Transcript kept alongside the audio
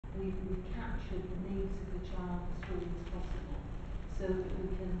we've captured the needs of the child as fully as possible, so that we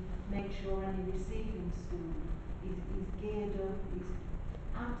can make sure any receiving school is geared up, is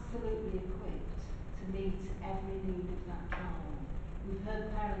absolutely equipped to meet every need of that child. We've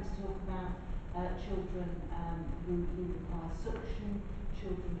heard parents talk about children who require suction,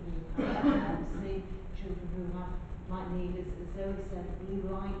 children who have epilepsy, children who might need, as Zoe said, blue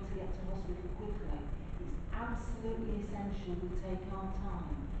light to get to hospital quickly. It's absolutely essential we take our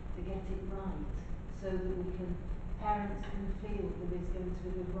time to get it right, so that parents can feel there is going to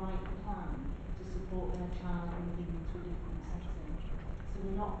be the right plan to support their child moving into a different setting. So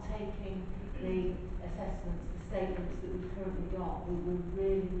we're not taking the assessments, the statements that we've currently got, we're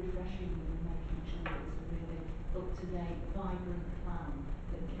really refreshing them and making sure it's a really up-to-date, vibrant plan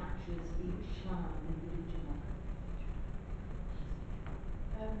that captures each child individually.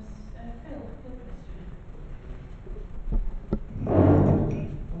 Phil, your question. I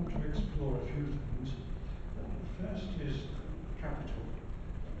want to explore a few things. First is capital.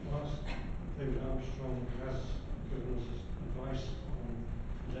 Whilst David Armstrong has given us advice on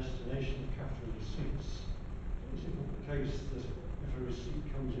the destination of capital receipts, is it not the case that if a receipt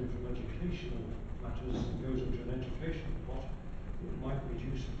comes in from educational matters and goes into an educational pot, it might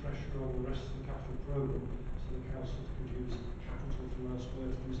reduce the pressure on the rest of the capital programme, so the council could use capital from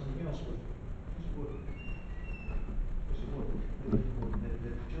elsewhere to do something else with? Yes, it would. Yes, it would.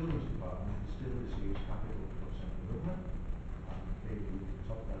 The children's department still receives capital from central government, and clearly we can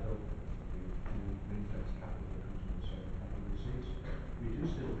top that up with any ring-fence capital that comes from the same capital receipts. We do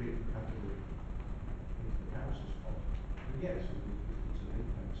still bring capital into the council's pot, but yes, if it's a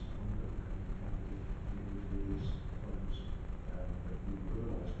ring-fence fund that comes from capital, and it would release funds that we would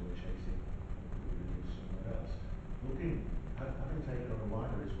otherwise go chasing and could be released somewhere else. Having taken on a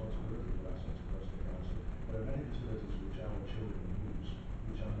wider responsibility for assets across the council, there are many facilities which our children use,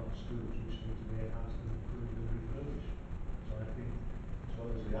 which are not schools, which need to be enhanced and improved and refurbished. So I think, as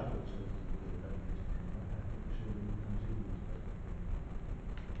well as the adults that will benefit from that, I think the children will continue to benefit.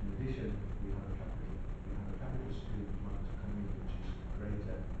 In addition, we have a capital stream plan to come in which is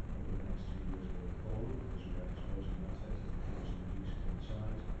greater over the next 2 years going forward, because we are disposing of assets as the council reduces in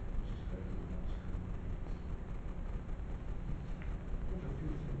size, which is greater than that's coming in. A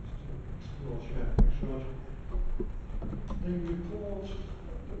few things to explore, Chair. Thanks, George. The report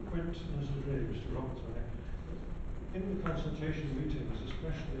that went, and this is really Mr. Roberts, I think, in the consultation meetings,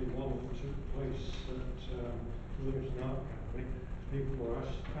 especially one that took place at Williamson Art Gallery, people were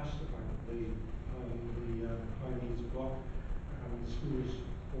asked about the high needs block and the schools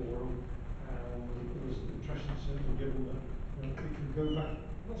forum, and there was the impression certainly given that it could go back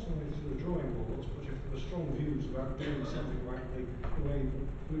not only to the drawing boards, but if there were strong views about doing something about the way the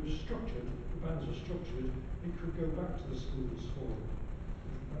group's structured, the bands are structured, it could go back to the schools forum.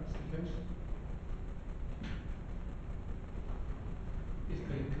 If that's the case. It's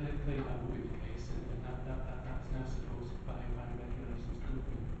clearly that would be the case, and that's now supported by regulations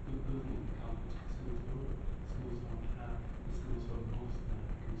governing the conduct of schools forum. Schools don't have the schools forum must now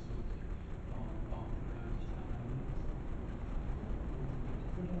be consulted on proposals that are made.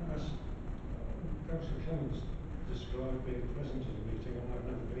 Could I ask, Councillor Clements described being present at a meeting, and I've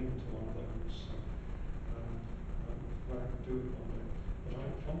never been to one of those, so I could do it one day. But I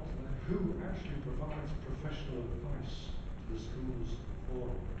want to know who actually provides professional advice to the schools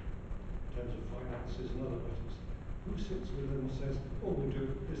forum in terms of finances and other matters. Who sits with them and says, oh, we do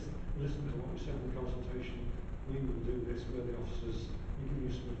this, listen to what you said in the consultation, we will do this, we're the officers, we give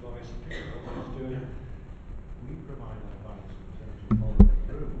you some advice, and pick up what he's doing. We provide advice in terms of following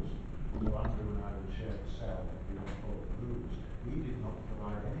the rules. So Andrew and I would share the cell if we don't follow the rules. We did not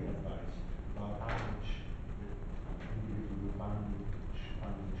provide any advice about how much the individual band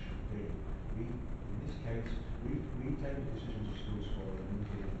should be. In this case, we take the decisions of schools forum and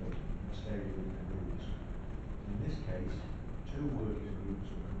implement them and stay within the rules. In this case, 2 working groups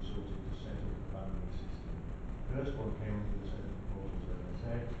were consulted to set up the banding system. The first one came under the set of proposals, as I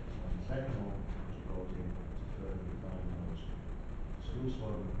said, and the second one was brought in to further refine those. Schools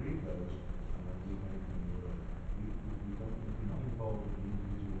forum agreed those, and then we made them work. We're not involved in the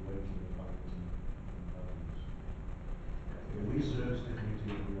individual weighting of bands and values. The research that we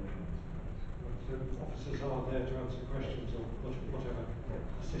do, we recommend. So officers are there to answer questions or whatever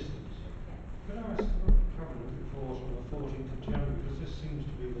assistance. Can I ask the Cabinet report on the 14th of January, because this seems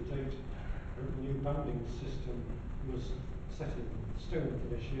to be the date that the new banding system was set in stone for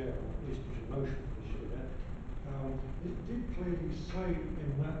this year, or at least put in motion for this year. It did clearly say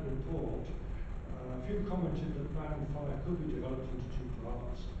in that report, a few commented that band 5 could be developed into 2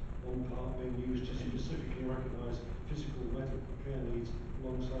 parts, one part being used to specifically recognise physical medical care needs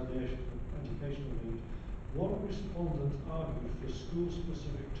alongside the educational need. One respondent argued for a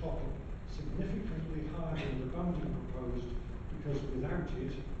school-specific topic significantly higher than the banding proposed because without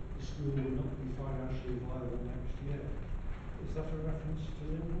it, the school would not be financially viable next year. Is that a reference to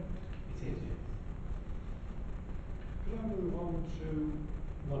Lyndale? It is, yes. Could I move on to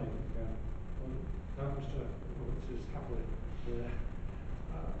money again? Now Mr. Roberts is happily there.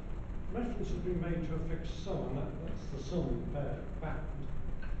 Reference has been made to a fixed sum, and that's the sum band.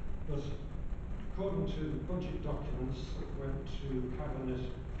 But according to the budget documents that went to Cabinet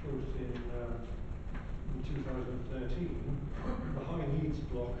post in 2013, the high needs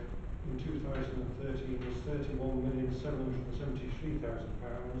block in 2013 was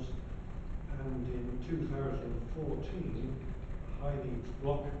 £31,773,000, and in 2014 the high needs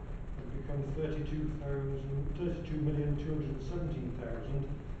block had become 32,217,000,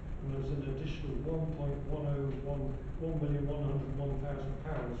 and there was an additional £1,101,000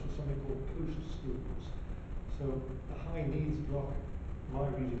 for something called post schools. So the high needs block, my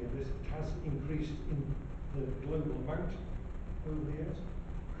reading of this, has increased in the global amount over the years,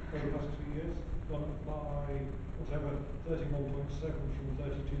 over the last 2 years, gone up by whatever, 31.7 from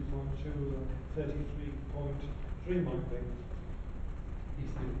 32.2 and 33.3 might be. Yes,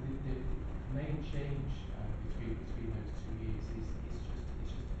 the main change between those 2 years is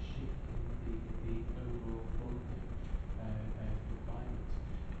just a shift in the overall funding requirements.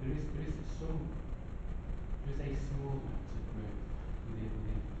 There is a small amount of growth within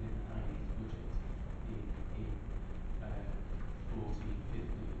the high needs budget in 14-15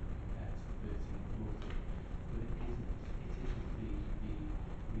 compared to 13-14, but it isn't the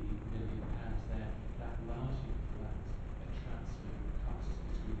 £1 million there. That largely reflects a transfer of costs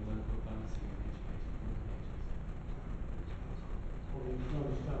between local authority and education funding agencies. Well, you can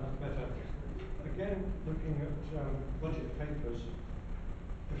understand that better. Again, looking at budget papers,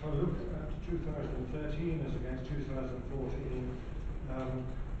 if I look at 2013 as against 2014,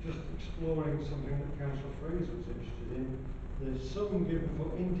 just exploring something that Councillor Fraser was interested in, the sum given for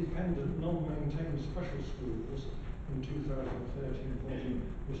independent, non-maintained special schools in 2013-14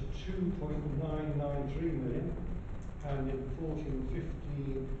 was 2.993 million, and in 14-15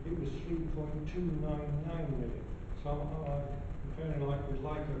 it was 3.299 million. So I'm comparing like with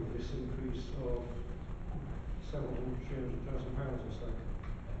like over this increase of several £300,000 or so.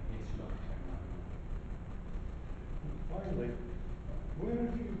 Yes, you are correct. Finally, where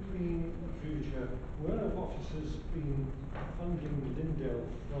have you been, future, where have officers been funding Lyndale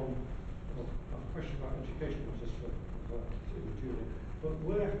from? Well, I've a question about education, not just for Julie, but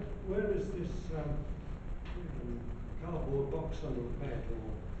where is this cardboard box under the bed or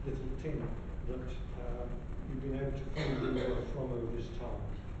little tin that you've been able to fund Lyndale from over this time?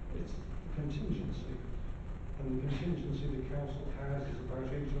 It's the contingency, and the contingency the council has is about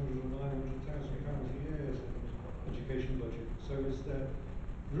 £800,000 or £900,000 a year as an education budget. So is there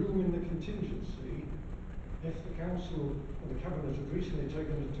room in the contingency if the council and the cabinet have recently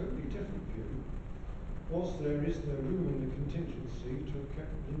taken a totally different view? Is there room in the contingency to have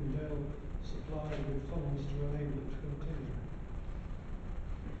kept Lyndale supplied with funds to enable it to continue?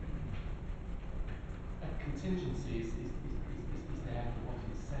 A contingency is there for what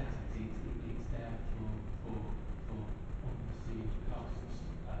it says. It's there for unforeseen costs,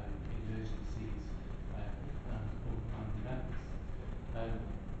 emergencies, and unplanned events.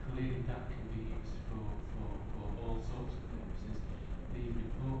 Clearly that can be used for all sorts of purposes. The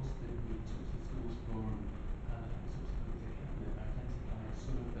reports that we took to the schools forum and subsequently to cabinet identified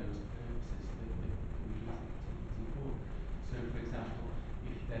some of those purposes that we use the contingency for. So for example,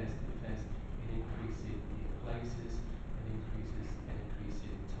 if there's an increase in places, an increase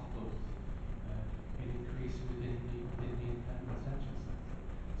in top-ups, an increase within the independent residential sector.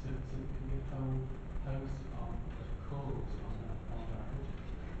 So there can be a whole host of calls on that budget.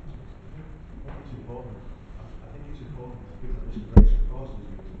 It's important. I think it's important, given that Mr. Grace supports these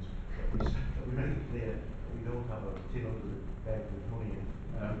meetings, that we make it clear that we don't have a tin under the bed with money in.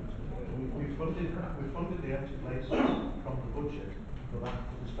 We've funded the empty places from the budget for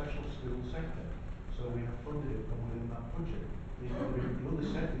the special school sector. So we have funded it from within that budget. The other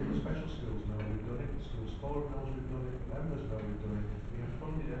special schools know we've done it, the schools forum knows we've done it, the members know we've done it. We have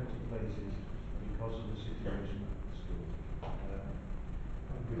funded empty places because of the situation at the school.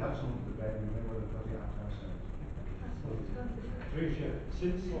 If we had someone to the bed, we may well have got it out ourselves. Appreciate.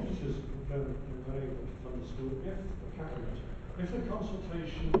 Since officers confirm that they were able to fund the school, if the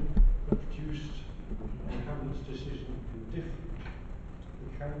consultation that produced the cabinet's decision had been different,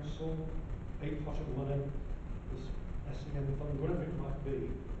 the council, a pot of money, this SEN fund, whatever it might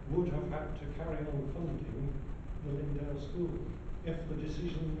be, would have had to carry on funding the Lyndale School. if the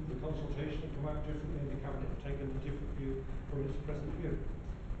decision, the consultation had come out differently and the Cabinet had taken a different view from its present view?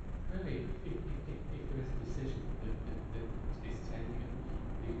 Really, if there is a decision that is taken,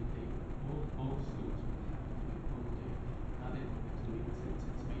 all the schools will have to be funded adequately to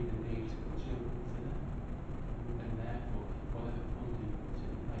meet the needs of the children that's in it. And therefore, whatever funding put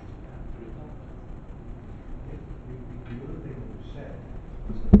in place, we have to reflect that. The other thing that was said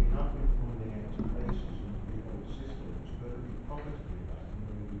is that we have been funding out to places and the old systems, but we profitably that,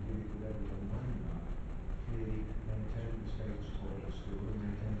 and we give it with everyone money that, clearly maintain the status quo of the school and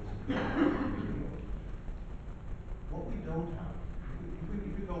maintain the security. What we don't have, if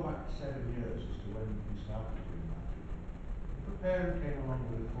we go back 7 years as to when we started doing that, if a parent came along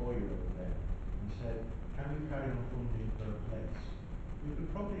with a 4-year-old then and said, can you carry on funding per place? We could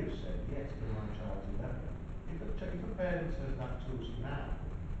probably have said, yes, till my child's 11. If a parent says that to us now,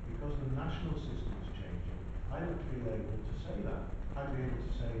 because the national system is changing, I don't feel able to say that. I'd be able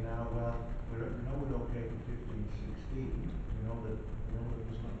to say now, well, we're okay for 15, 16. We know that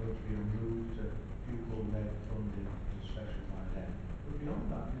there's not going to be a move to pupil-led funding and special by then. But beyond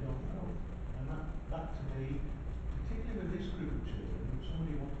that, we don't know. And that to me, particularly with this group of children, if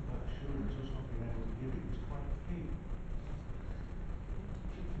somebody wanted that assurance, us not being able to give it, is quite key.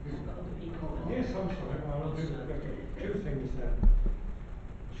 Yes, I'm sorry, I'll do two things then.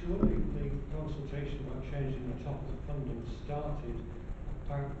 Surely the consultation about changing the top of the funding started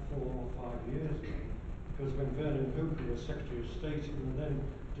about 4 or 5 years ago, because when Vernon Hooper was Secretary of State in the then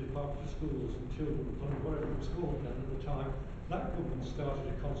Department for Schools and Children Fund, whatever it was called then at the time, that government started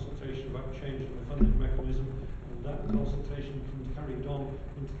a consultation about changing the funding mechanism, and that consultation carried on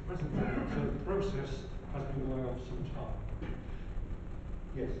into the present moment. So the process has been going on for some time.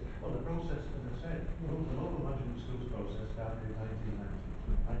 Yes. Well, the process, as I said, the local management schools process started in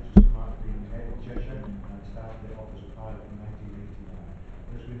 1990. I just marked being head of Cheshire, and I started it off as a pilot in 1989.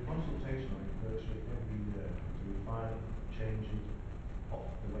 There's been consultation on it virtually every year to refine it, change it,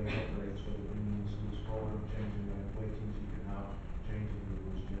 the way it operates, whether bringing the schools forward, changing the weightings you can have, changing the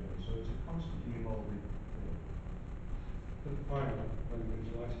rules generally. So it's a constantly evolving thing. But finally, when we're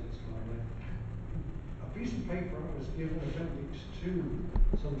delighted it's finally, a piece of paper I was given appendix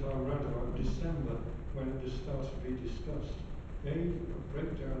 2 sometime around about December when it just started to be discussed, gave a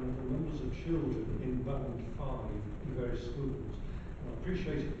breakdown of the numbers of children in band 5 in various schools. And I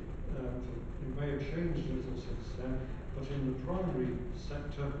appreciate it, it may have changed a little since then, but in the primary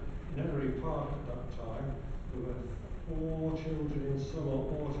sector, in Ellery Park at that time, there were 4 children in summer,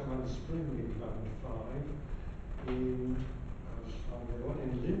 autumn and spring in band 5. In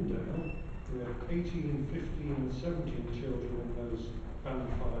Lyndale, there were 18, 15 and 17 children in those band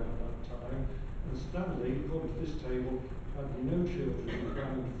 5 at that time, and Stanley, according to this table, had no children in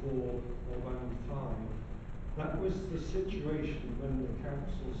band 4 or band 5. That was the situation when the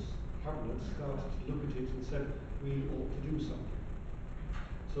council's cabinet started to look at it and said we ought to do something.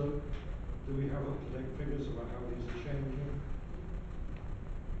 So, do we have up-to-date figures about how these are changing?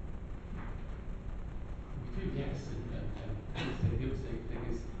 We do, yes, and the uptake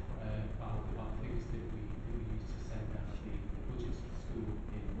figures are figures that we use to send out the budgets to the school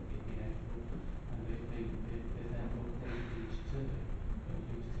in April, and they then update each term and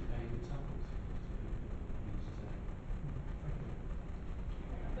used to pay the totals each term.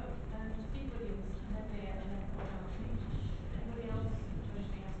 I've got Steve Williams and then Leah and then Wallasey. Anybody else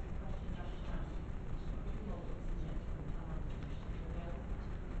wishing to ask a question about that? Two more books in yet from time. Anybody else?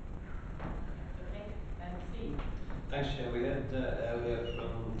 Okay, Steve. Thanks, Chair. We heard earlier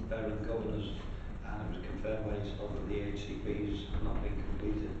from the parent governors, and it was confirmed by yourself that the HCPs have not been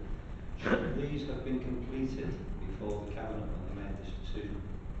completed. Should these have been completed before the Cabinet when they made this decision?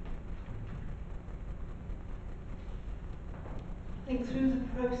 I think through the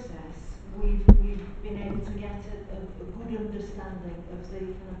process we've been able to get a good understanding of the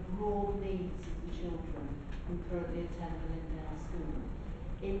kind of broad needs of the children who currently attend the Lyndale School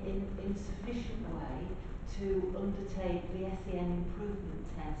in sufficient way to undertake the SEN improvement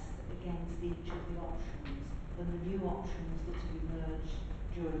test against each of the options and the new options that have emerged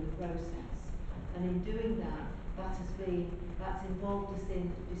during the process. And in doing that, that's involved us in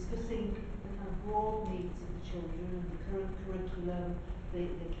discussing the kind of broad needs of the children and the current curriculum, the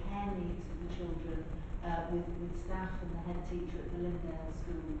care needs of the children with staff and the head teacher at the Lyndale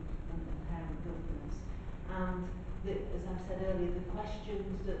School and parent governors. And as I've said earlier, the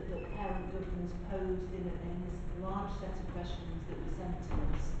questions that parent governors posed in this large set of questions that were sent to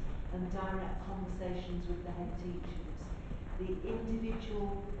us and direct conversations with the head teachers, the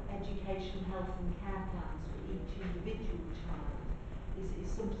individual education, health and care plans for each individual child is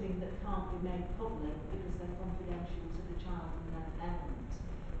something that can't be made public because they're confidential to the child and their parents.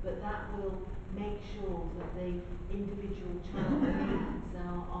 But that will make sure that the individual child needs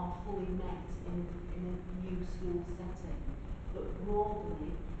are fully met in a new school setting. But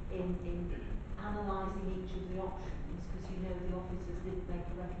broadly, in analysing each of the options, because you know the officers did make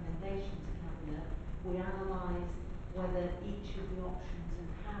a recommendation to Cabinet, we analysed whether each of the options and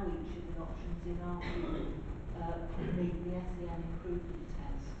how each of the options in our view could meet the SEN improvement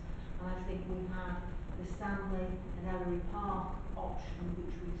test. And I think we had the Stanley and Ellery Park option,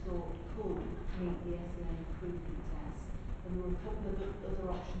 which we thought could meet the SEN improvement test. And there were a couple of other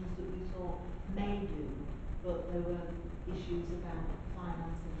options that we thought may do, but there were issues about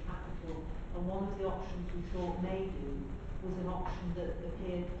finance and capital. And one of the options we thought may do was an option that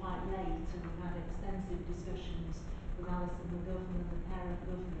appeared quite late, and we had extensive discussions with Alison McGovern and the parent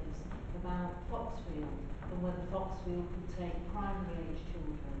governors about Foxfield and whether Foxfield could take primary age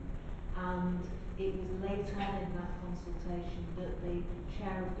children. And it was later on in that consultation that the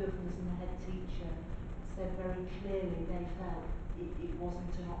chair of governors and the head teacher said very clearly they felt it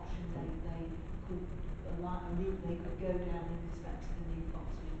wasn't an option they could, a route they could go down in respect to the new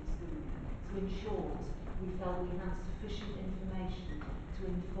Foxfield school. So in short, we felt we had sufficient information to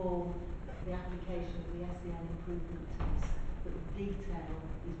inform the application of the SEN improvement test, but the detail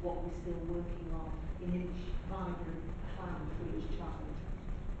is what we're still working on in each vibrant plan for each child.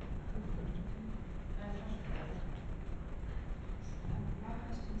 My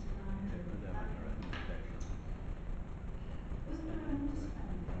question's for Andrew. Was there an underspend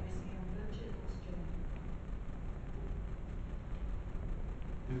in the SEN budget last year?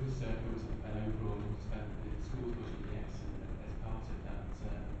 There was an overall underspend in the school's budget, yes, and as part of that, the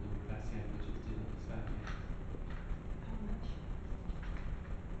number of SEN budgets did underspend, yes. How much?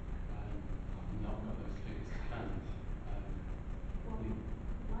 I've not got those figures to hand. Well,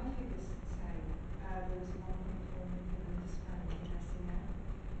 my figures say there was 1.4 million underspend in SEN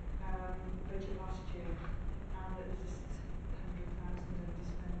budget last year, and that there's a 600,000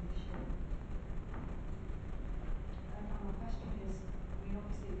 underspend this year. And my question is, I mean,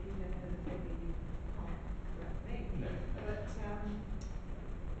 obviously if you don't know the figure, you can't correct me. No. But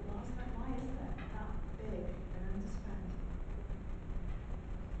why is there that big an underspend?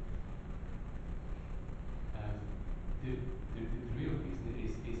 The real reason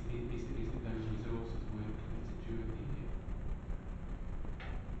is that those resources weren't committed during the year.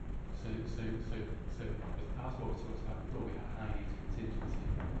 So as part of what we talked about before, we have high use contingency,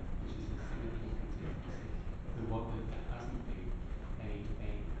 which is a significant contingency. There hasn't been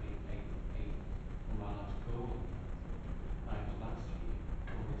a large call on that either last year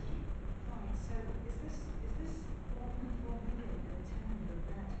or this year. Right, so is this 1.4 million a tender of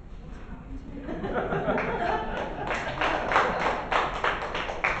that? What's happened to it?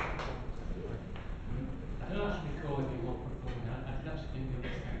 I don't actually recall it being 1.4 million. I did actually think the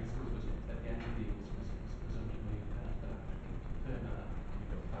understanding school budget at the end of the year was £100 million, but I can confirm that.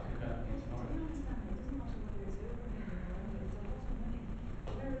 I'll confirm that Well, tomorrow. do you understand? It doesn't matter whether it's over a million or under, it's a lot of money.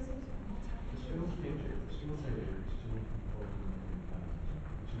 Where is it and what's happened The to it? school's budget is £240 million.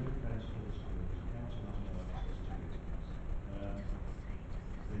 It's new grants for the schools, the council has no access to it.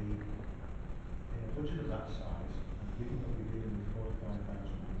 In a budget of that size, and given that we're dealing with 45,000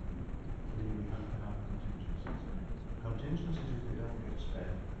 people, we have to have contingencies. The contingencies, if they don't get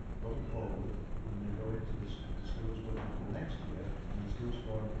spent, roll forward and they go into the school's budget for the next year, and the school's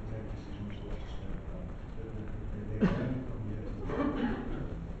forum can take decisions what to spend it on. But they vary from year to year.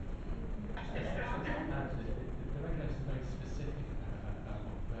 The regulations are very specific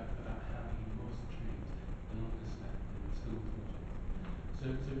about how you must treat an underspend in the school's budget. So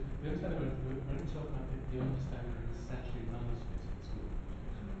the understanding we're only talking about the understanding in the statutory manuscript of the school budget.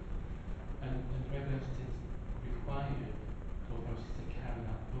 And the regulations require authorities to carry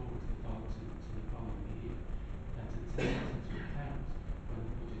that forward to the following year and to take it into account when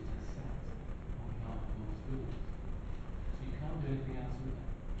the budget is set on behalf of all schools. So you can't do anything else with it.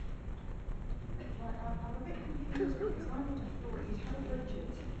 Right, I'm a bit confused because I would have thought you'd have a budget.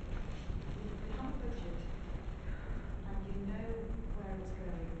 You have a budget and you know where it's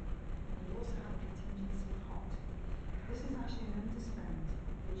going. You also have a contingency pot. This is actually an underspend,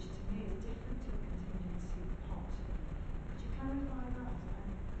 which to me is different to a contingency pot. Could you clarify that? And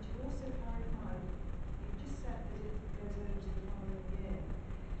could you also clarify, you've just said that it goes over to the following year.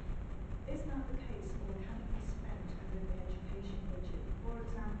 Is that the case, or can it be spent within the education budget? For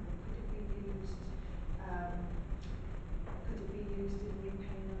example, could it be used in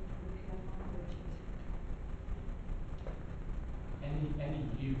repayment of the PFI budget? Any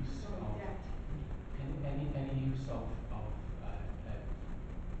use Sorry, of debt. any use of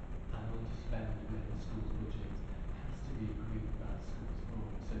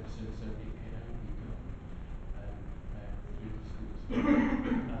and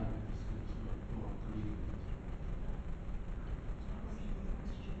the schools for the legal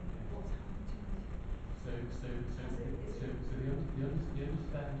industry. So the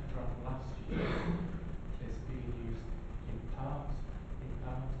underspend from last year is being used in part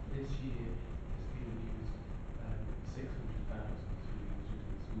this year is being used 600,000 to be used in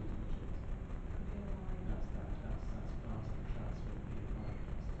the school budget. That's part of the transfer of PFI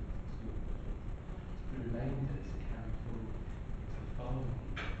costs to the school budget. The remainder is carried forward into the following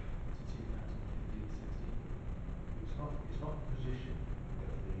year, to 2015-16. It's not the position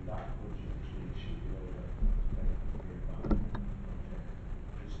that that budget should be over to pay for the PFI project.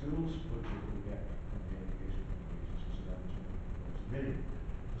 The school's budget will get from the education agencies around 240 million.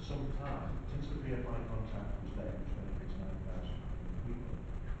 For some time, since the PFI contract was there, which benefits 9,000 people,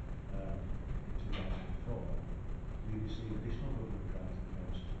 in 2004, we received additional government grant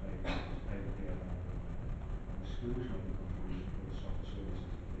accounts to pay the PFI program, and the schools made a contribution for the soft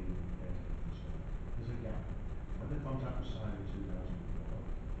services of being concerned. There's a gap. When the contract was signed in 2004,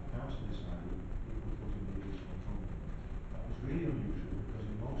 the council decided it would put in the additional funding. That was really unusual because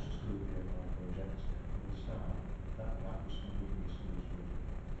in most school PFI projects at the start, that gap was funded in the school's budget.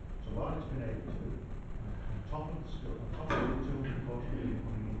 So while it's been able to, on top of the 240 million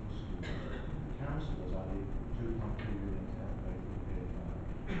coming into the schools, the council has added 2.3 million to help pay for the PFI.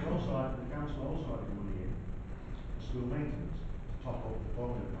 The council also added money in for school maintenance to top up the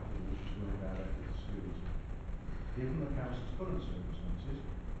formula capital which is going directly to schools. Given the council's current circumstances,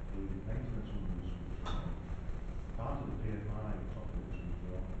 the maintenance numbers was withdrawn. Part of the PFI top-up was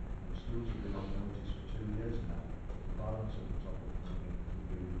withdrawn, and the schools have been on notice for 2 years now. The balance of the top-up funding will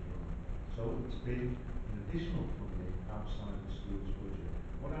be withdrawn. So it's been an additional funding outside the school's budget.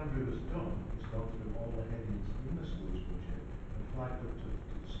 What Andrew has done is gone through all the headings in the school's budget and flagged up to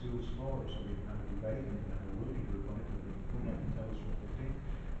the school's forum so we can have a debate and we can have a working group on it and we can come back and tell us what we think.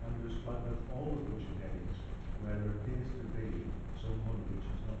 Andrew's flagged up all the budget headings where there appears to be some money which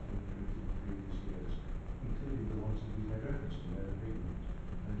has not been committed in previous years, including the ones that we made reference to, they're the big ones.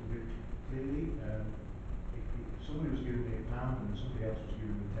 And clearly, if somebody was giving me £1 and somebody else was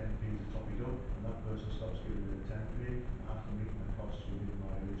giving me 10p to top it up, and that person stops giving me the 10p, I have to meet my costs within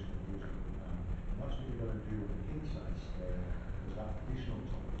my original budget of £1. And that's what we've got to do on the inside scale, because that additional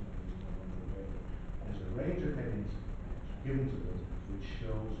top-up money is no longer available. There's a range of headings given to them which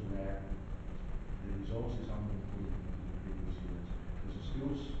shows where the resources haven't been fully committed in previous years. There's a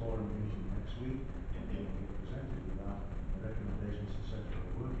schools forum meeting next week, and they will get presented with that. The recommendation is to set up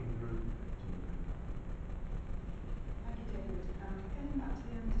a working group to look at that. Thank you, David. Getting back to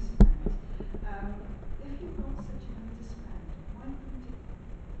the underspend, if you've got such an underspend, why isn't it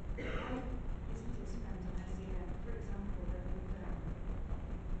spent on SEN, for example, at Lyndale?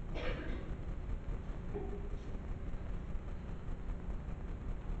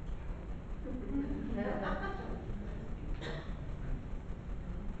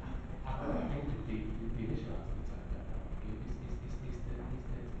 I think the initial answer to that is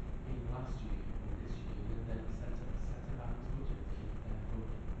that in last year or this year, Lyndale set a balanced budget, and therefore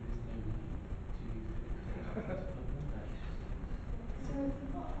there is no need to use the contingency to fund Lyndale. So if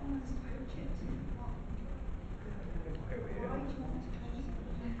we've got a balanced budget, why do you want to close it?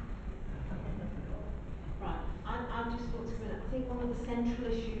 Right, I just want to I think one of the central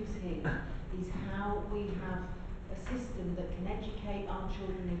issues here is how we have a system that can educate our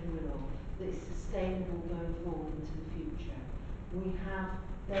children in Wirral that is sustainable going forward into the future.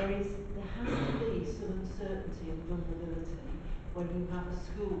 There has to be some uncertainty and vulnerability when you have a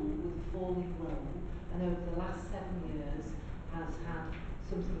school with a falling roll and over the last 7 years has had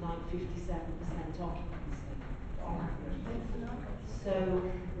something like 57% occupancy on average. So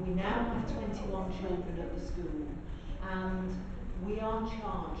we now have 21 children at the school, and we are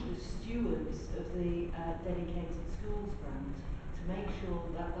charged as stewards of the dedicated schools grant to make sure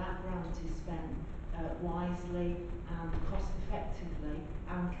that that grant is spent wisely and cost effectively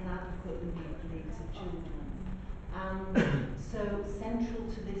and can adequately meet the needs of children. And so central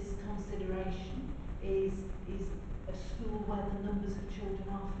to this consideration is a school where the numbers of children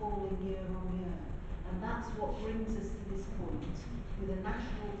are falling year on year. And that's what brings us to this point, with a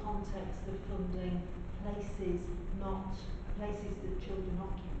national context of funding places that children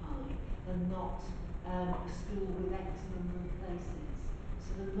occupy and not a school with X number of places.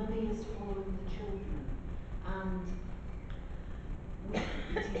 So the money is following the children, and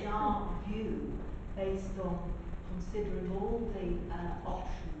it is our view, based on considering all the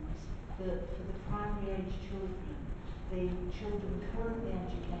options, that for the primary age children, the children currently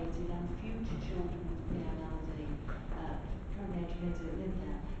educated and future children with PMLD, currently educated at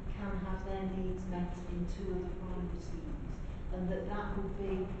Lyndale, can have their needs met in 2 other primary schools. and that would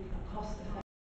be a cost-effective